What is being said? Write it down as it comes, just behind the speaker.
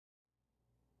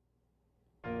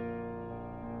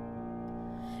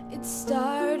It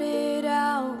started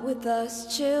out with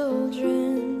us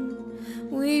children.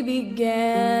 We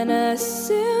began a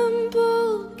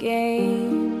simple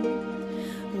game,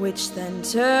 which then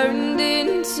turned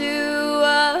into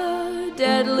a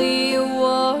deadly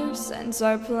war. Since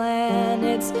our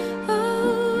planet's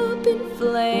up in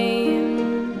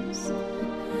flames,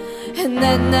 and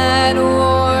then that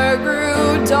war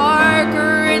grew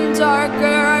darker and darker.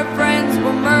 Our friends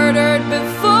were murdered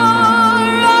before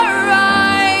our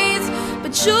eyes,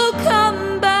 but you'll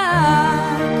come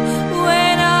back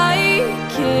when I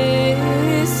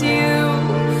kiss you.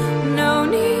 No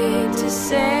need to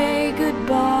say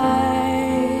goodbye.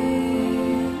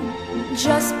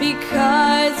 Just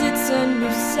because it's a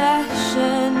new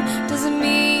session doesn't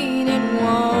mean it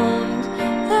won't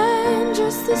end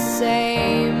just the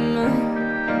same.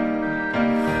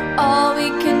 All we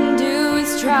can do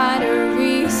is try to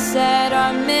reset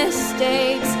our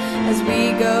mistakes as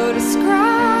we go to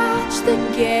scratch the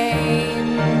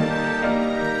game.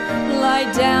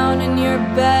 Lie down in your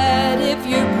bed if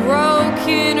you're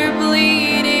broken or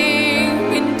bleeding,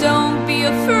 and don't be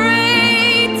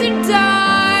afraid to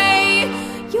die.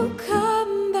 You'll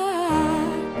come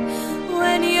back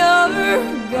when you're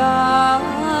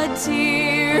God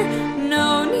tier.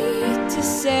 No need to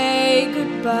say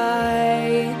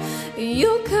goodbye.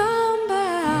 You'll come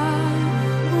back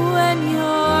when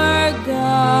you're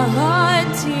God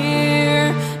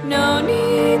tier. No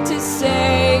need to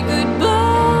say goodbye.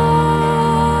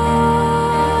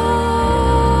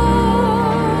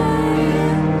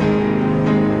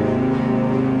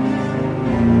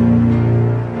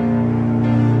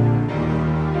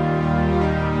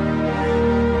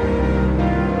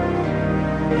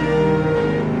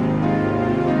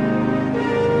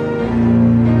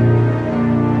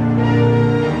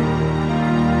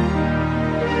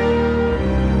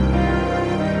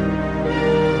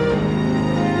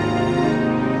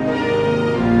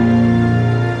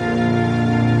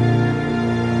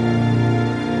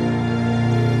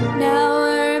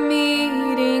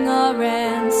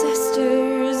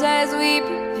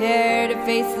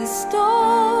 Face the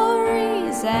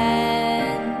story's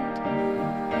end.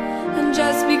 And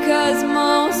just because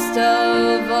most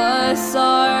of us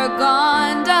are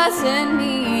gone doesn't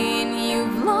mean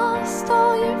you've lost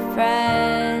all your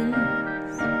friends.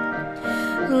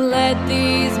 Let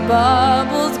these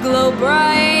bubbles glow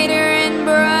brighter